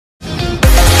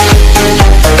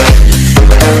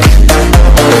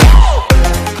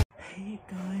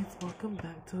welcome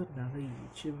back to another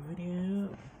YouTube video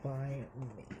by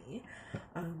me.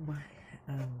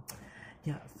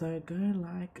 So go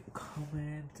like,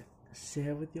 comment,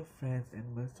 share with your friends, and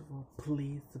most of all,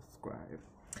 please subscribe.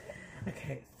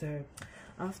 Okay, so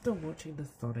after watching the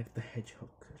Sonic the Hedgehog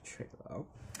trailer,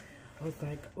 I was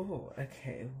like, oh,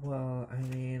 okay, well, I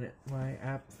mean, my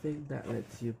app thing that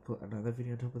lets you put another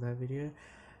video on top of that video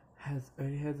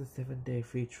only has a 7-day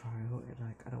free trial, and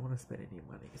like, I don't want to spend any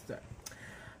money,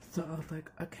 so I was like,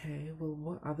 okay, well,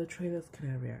 what other trailers can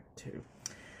I react to?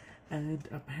 And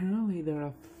apparently there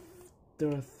are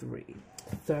 3.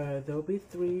 So there'll be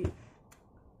 3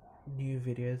 new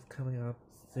videos coming up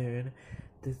soon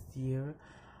this year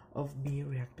of me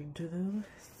reacting to them.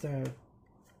 So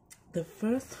the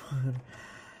first one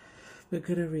we're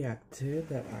gonna react to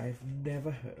that I've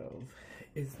never heard of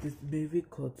is this movie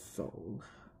called Soul.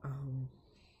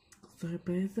 So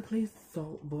basically,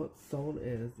 what Soul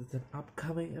is an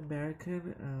upcoming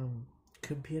American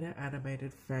computer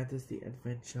animated fantasy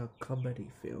adventure comedy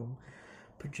film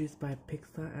produced by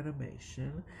Pixar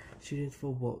Animation, shooted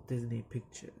for Walt Disney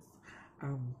Pictures.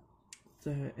 And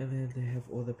then they have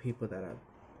all the people that are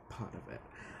part of it.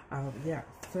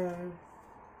 So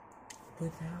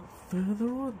without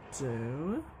further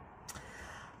ado,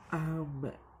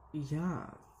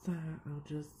 so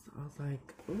I was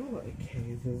like, oh,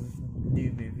 okay, there's a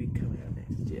new movie coming out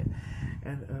next year.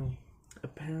 And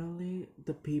apparently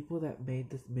the people that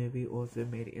made this movie also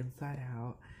made Inside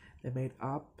Out, they made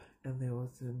Up, and they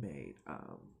also made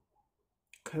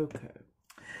Coco.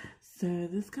 So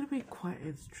this is gonna be quite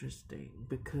interesting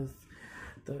because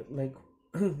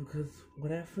because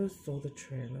when I first saw the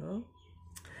trailer,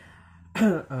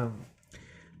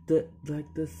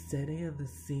 the setting and the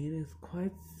scene is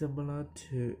quite similar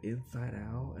to Inside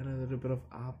Out and a little bit of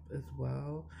Up as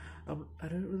well. I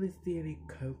don't really see any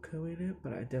Coco in it,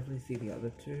 but I definitely see the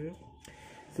other 2.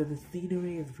 So the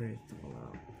scenery is very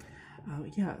similar.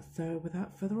 So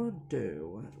without further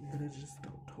ado, I'm gonna just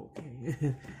stop talking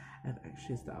and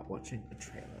actually start watching the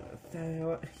trailer.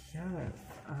 So yes,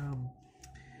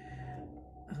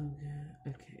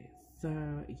 okay, so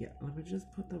yeah, let me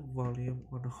just put the volume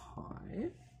on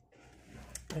high.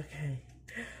 Okay,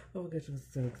 oh my gosh, I'm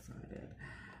so excited.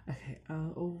 Okay,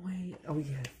 oh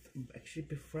yes, actually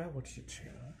before I watch the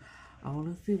trailer, I want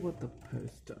to see what the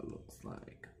poster looks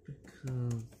like,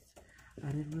 because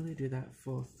I didn't really do that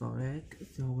for Sonic,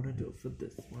 so I want to do it for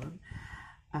this one.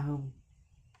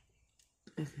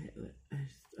 Okay,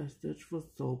 I searched for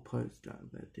Soul poster,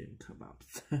 that didn't come up,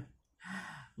 so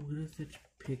I'm gonna search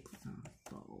Pixar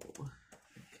Soul.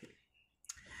 Okay.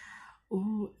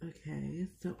 Oh, okay,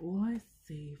 so all I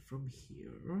see from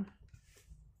here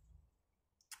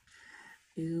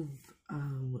is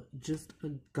just a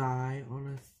guy on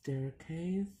a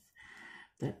staircase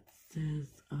that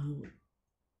says and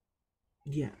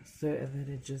then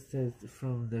it just says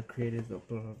from the creators of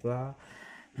blah blah blah,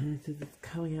 and it says it's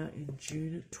coming out in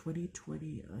June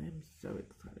 2020. I am so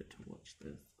excited to watch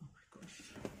this. Oh my gosh.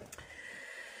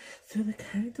 So the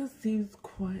character seems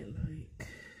quite like,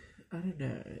 I don't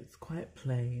know, it's quite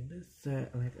plain, so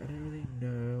like I don't really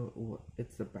know what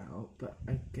it's about, but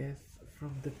I guess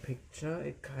from the picture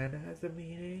it kind of has a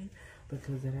meaning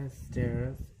because it has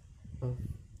stairs of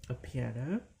a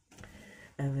piano,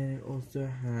 and then it also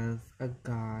has a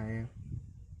guy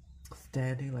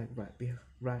standing like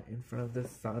right in front of the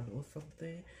sun or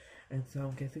something, and so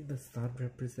I'm guessing the sun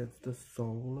represents the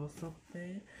soul or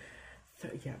something. So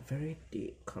yeah, very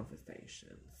deep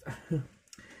conversations. So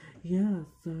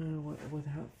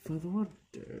without further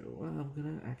ado, I'm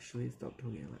gonna actually stop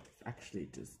talking and let's actually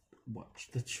just watch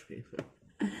the trailer.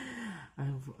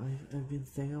 I've been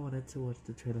saying I wanted to watch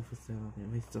the trailer for so long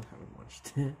and we still haven't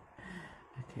watched it.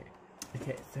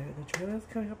 Okay, so the trailer's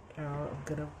coming up now.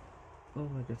 Oh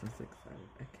my gosh, I'm so excited.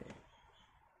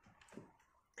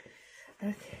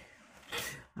 Okay.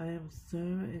 I am so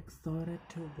excited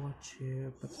to watch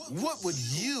you. But what would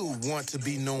you want to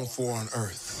be known for on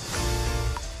Earth?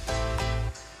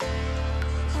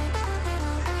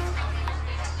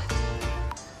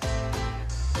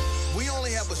 We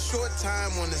only have a short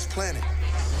time on this planet.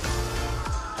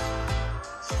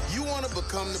 You want to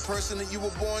become the person that you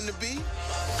were born to be?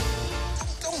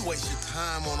 Don't waste your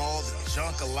time on all the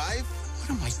junk of life. What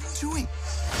am I doing?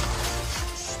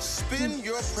 Spend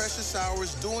your precious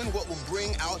hours doing what will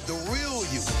bring out the real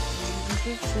you.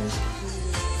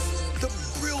 The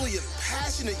brilliant,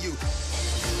 passionate you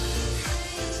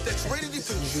that's ready to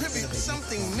contribute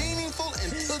something meaningful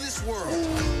into this world.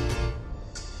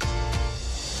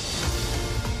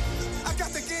 I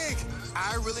got the gig.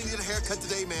 I really need a haircut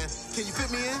today, man. Can you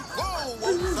fit me in? Whoa,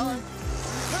 sorry.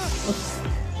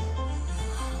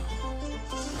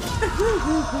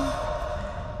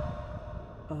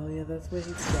 Oh yeah, that's where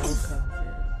his soul comes in.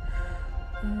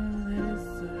 Oh, that is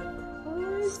so cool.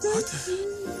 Oh, he's so cute.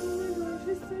 Oh my gosh,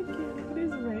 he's so cute. Look at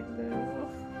his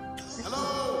rainbow. Hello.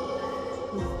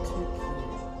 He's too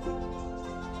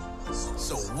cute.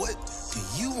 So what do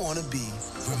you want to be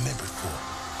remembered for?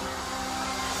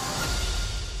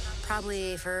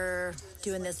 Probably for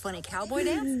doing this funny cowboy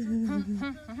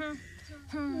dance.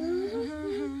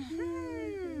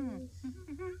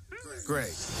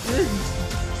 Greg.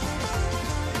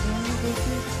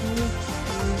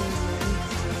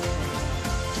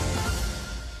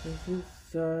 This is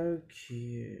so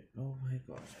cute. Oh my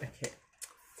gosh. Okay,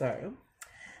 so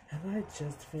have I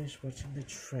just finished watching the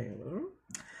trailer?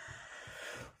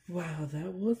 Wow,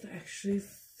 that was actually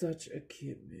such a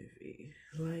cute movie.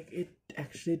 Like, it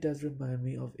actually does remind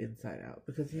me of Inside Out,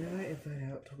 because you know, like, Inside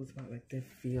Out talks about like their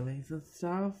feelings and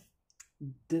stuff.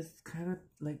 This kind of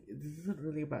like, this isn't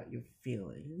really about your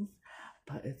feelings,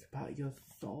 but it's about your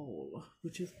soul,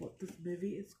 which is what this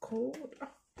movie is called.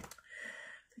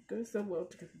 They go so well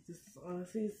together. This is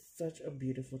honestly such a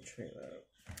beautiful trailer.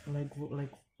 Like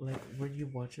when you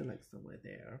watch it like somewhere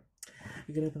there,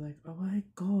 you're gonna be like, oh my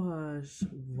gosh,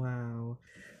 wow,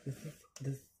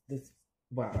 this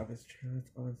wow, this trailer is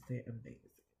honestly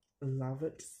amazing. Love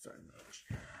it so much.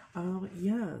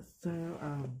 Yeah, so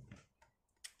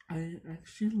I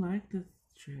actually like this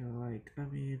trailer. Like, I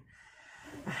mean,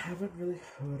 I haven't really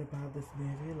heard about this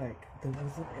movie. Like, there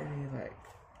wasn't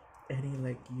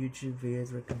any YouTube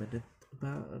videos recommended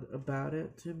about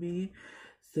it to me.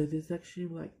 So this is actually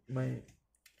like my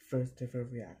first ever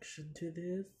reaction to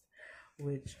this,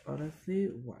 which honestly,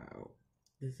 wow,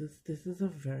 this is a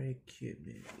very cute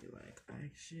movie. Like,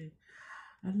 I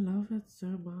love it so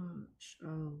much.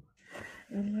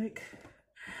 And like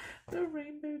the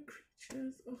rainbow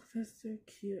creatures, oh, they're so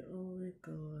cute. Oh my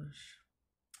gosh.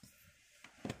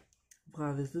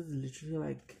 Wow, this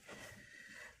literally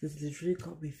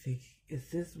got me thinking, is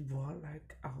this what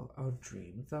like our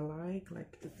dreams are like?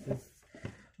 Like, is this,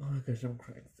 oh my gosh, I'm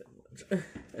crying so much.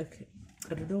 Okay,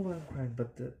 I don't know why I'm crying,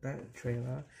 but that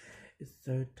trailer is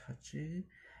so touching.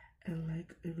 And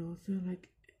like, and also like,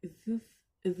 is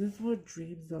this what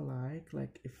dreams are like?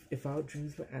 Like, if our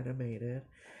dreams were animated,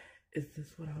 is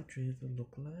this what our dreams would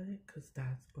look like? Because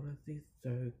that's honestly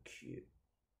so cute.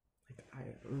 Like,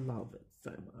 I love it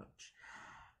so much.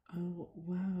 Oh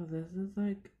wow, this is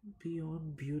like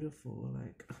beyond beautiful.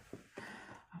 Like,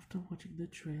 after watching the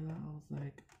trailer, I was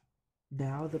like,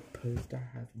 now the poster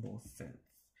has more sense,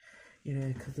 you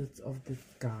know, because it's of this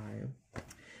guy.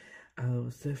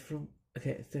 So from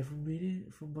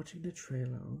watching the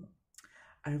trailer,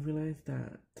 I realized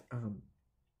that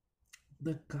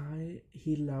the guy,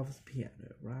 he loves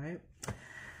piano, right?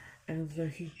 And so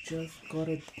he just got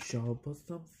a job or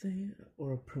something,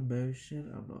 or a promotion,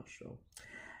 I'm not sure.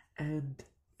 And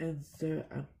so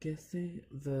I'm guessing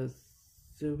the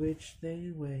sewage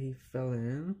thing where he fell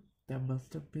in, that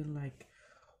must have been like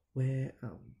where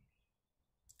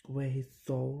his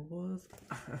soul was.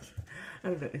 I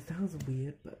don't know, it sounds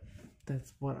weird, but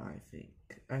that's what I think.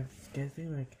 I'm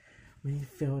guessing like when he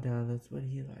fell down, that's when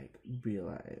he like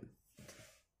realized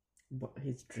what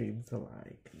his dreams are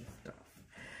like and stuff.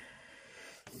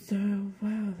 So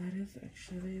wow, that is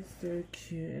actually so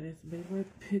cute, and it's made by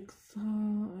Pixar.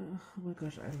 Oh my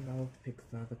gosh, I love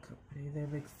Pixar, the company. They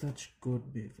make such good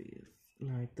movies.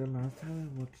 Like, the last time I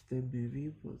watched their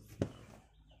movie was,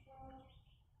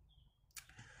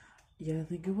 yeah, I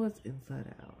think it was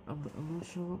Inside Out. I'm not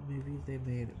sure what movies they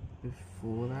made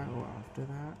before that or after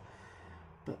that,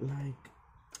 but like,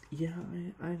 yeah,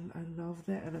 I love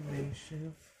their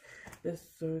animations. They're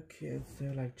so cute and so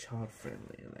like child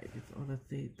friendly. Like, it's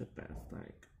honestly the best.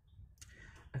 Like,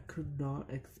 I could not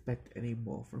expect any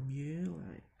more from you.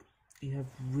 Like, you have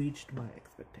reached my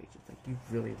expectations. Like,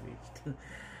 you've really reached.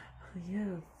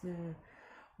 Yeah, so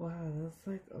wow, that's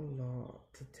like a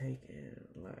lot to take in.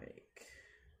 Like,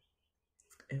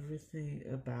 everything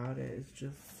about it is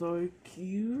just so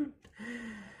cute.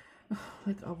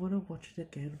 Like, I want to watch it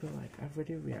again, but like, I've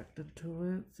already reacted to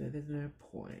it, so there's no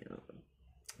point.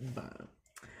 But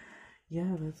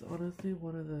yeah, that's honestly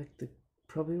one of the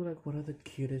probably like one of the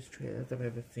cutest trailers I've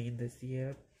ever seen this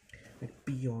year. Like,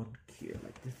 beyond cute.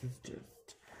 Like, this is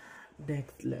just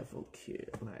next level cute.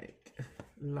 Like,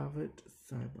 love it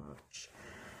so much.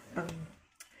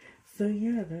 So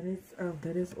yeah,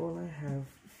 that is all I have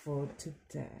for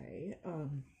today.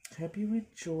 Hope you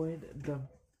enjoyed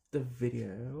the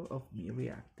video of me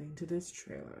reacting to this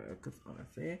trailer, because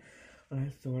honestly, when I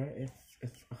saw it,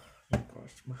 it's oh my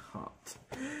gosh, my heart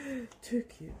too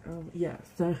cute. Yeah,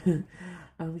 so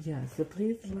so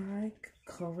please like,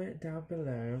 comment down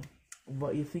below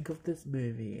what you think of this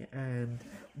movie, and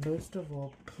most of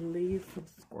all, please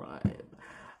subscribe.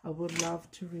 I would love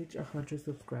to reach 100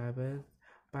 subscribers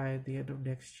by the end of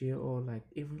next year, or like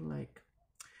even like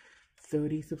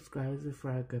 30 subscribers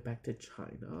before I go back to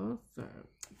China. So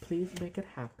please make it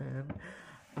happen.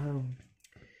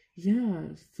 Yeah,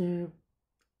 so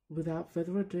without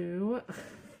further ado,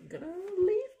 I'm gonna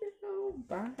leave now.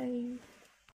 Bye.